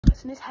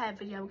So in this hair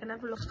video, we're going to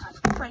have a look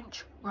at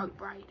French rope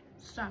braid.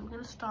 So we're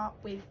going to start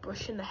with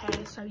brushing the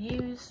hair. So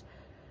use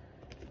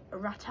a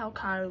rat tail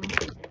comb,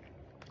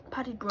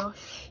 padded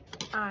brush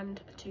and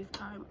a tooth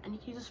comb, and you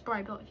can use a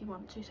spray belt if you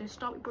want to. So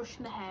start with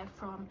brushing the hair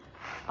from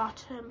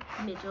bottom,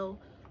 middle,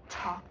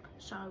 top.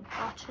 So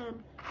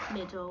bottom,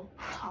 middle,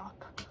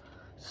 top.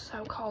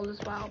 So cold as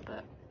well,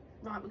 but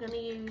right, we're going to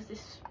use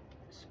this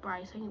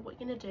spray. So what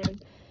you're going to do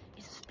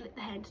is split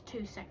the hair into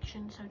two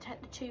sections. So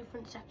take the two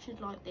front sections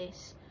like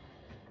this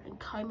and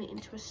comb it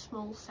into a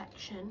small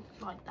section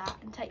like that,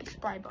 and take your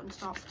spray bottle and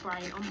start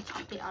spraying on the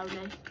top bit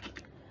only.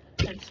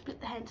 So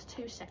split the hair into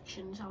two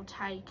sections. I'll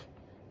take,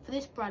 for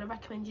this braid I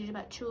recommend you do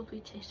about 2 or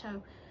 3 twists.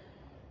 So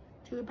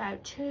do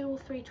about 2 or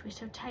 3 twists.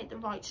 So take the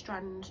right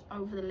strand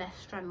over the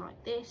left strand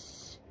like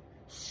this,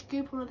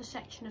 scoop another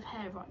section of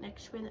hair right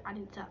next to it and add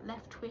into that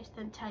left twist,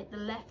 then take the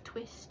left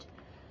twist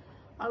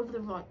over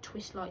the right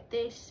twist like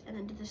this, and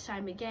then do the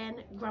same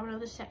again. Grab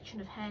another section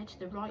of hair to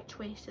the right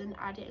twist and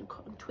add it and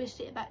cut and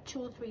twist it about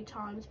 2 or 3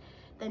 times.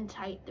 Then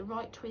take the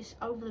right twist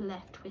over the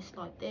left twist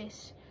like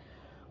this,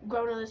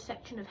 grab another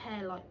section of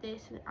hair like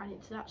this and add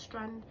it to that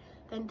strand.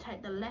 Then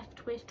take the left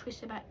twist,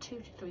 twist it about 2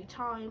 to 3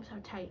 times. So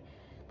take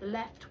the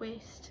left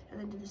twist and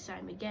then do the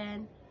same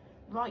again.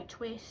 Right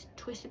twist,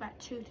 twist it about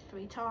 2 to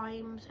 3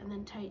 times, and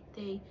then take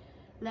the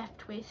left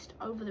twist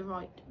over the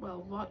right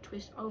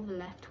twist over the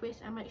left twist,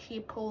 and make sure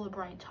you pull the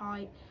braid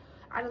tight.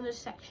 Add another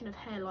section of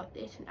hair like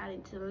this and add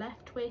it to the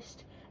left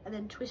twist, and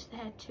then twist the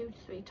hair 2 to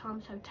 3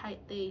 times. So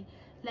take the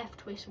left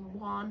twist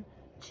 1,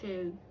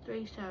 2,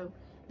 3. So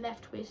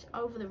left twist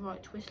over the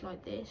right twist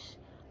like this,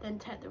 then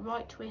take the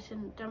right twist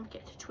and don't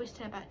forget to twist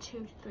it about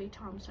 2 to 3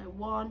 times. So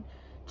 1,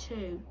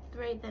 2,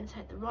 3. Then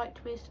take the right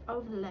twist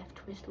over the left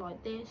twist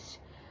like this,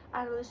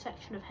 add another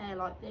section of hair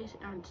like this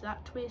and add to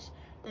that twist.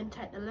 Then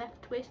take the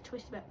left twist,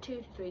 twist about 2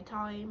 to 3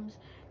 times.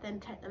 Then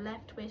take the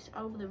left twist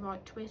over the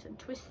right twist and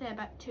twist there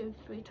about 2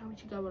 to 3 times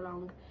as you go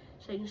along.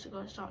 So you're just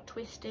going to start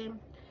twisting.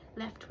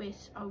 Left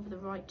twist over the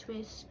right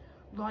twist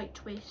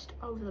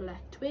over the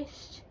left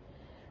twist,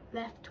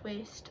 left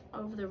twist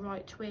over the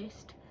right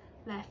twist,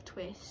 left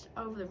twist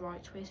over the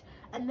right twist,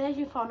 and there's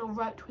your final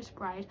rope twist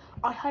braid.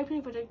 I hope you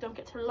enjoyed it. Don't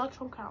forget to like,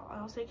 comment, and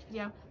I'll see you in the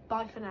video.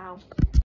 Bye for now.